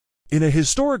In a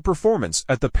historic performance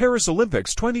at the Paris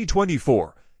Olympics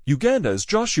 2024, Uganda's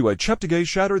Joshua Cheptegei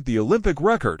shattered the Olympic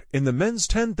record in the men's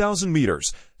 10,000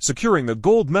 meters, securing the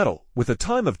gold medal with a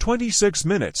time of 26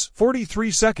 minutes,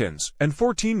 43 seconds, and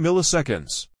 14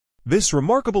 milliseconds. This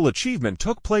remarkable achievement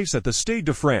took place at the Stade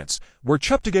de France, where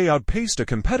Cheptegei outpaced a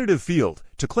competitive field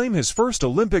to claim his first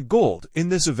Olympic gold in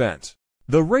this event.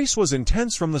 The race was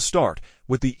intense from the start,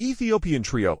 with the Ethiopian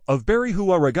trio of Berihu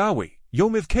Aregawi,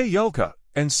 Yelka,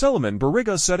 and Seleman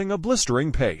Bariga setting a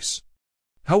blistering pace.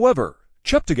 However,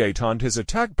 Cheptegei timed his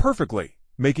attack perfectly,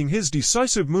 making his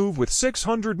decisive move with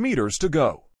 600 meters to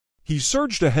go. He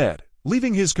surged ahead,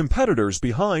 leaving his competitors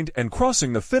behind and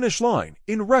crossing the finish line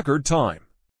in record time.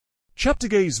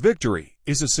 Cheptegei's victory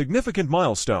is a significant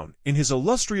milestone in his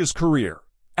illustrious career,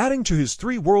 adding to his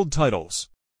 3 world titles.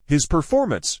 His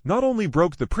performance not only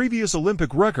broke the previous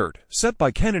Olympic record set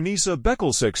by Kenenisa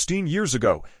Bekele 16 years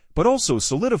ago, but also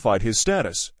solidified his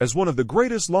status as one of the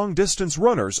greatest long-distance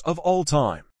runners of all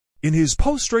time. In his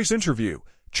post-race interview,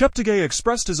 Cheptegei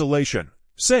expressed his elation,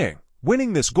 saying,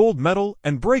 "Winning this gold medal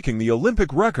and breaking the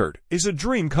Olympic record is a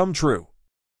dream come true.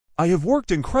 I have worked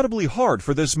incredibly hard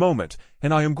for this moment,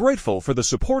 and I am grateful for the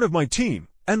support of my team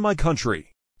and my country."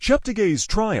 Cheptegei's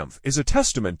triumph is a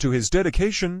testament to his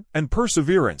dedication and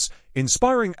perseverance,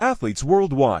 inspiring athletes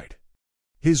worldwide.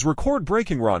 His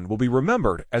record-breaking run will be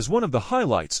remembered as one of the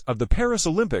highlights of the Paris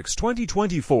Olympics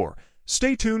 2024.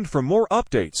 Stay tuned for more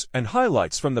updates and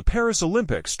highlights from the Paris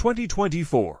Olympics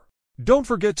 2024. Don't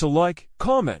forget to like,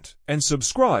 comment, and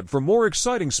subscribe for more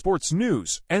exciting sports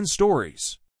news and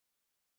stories.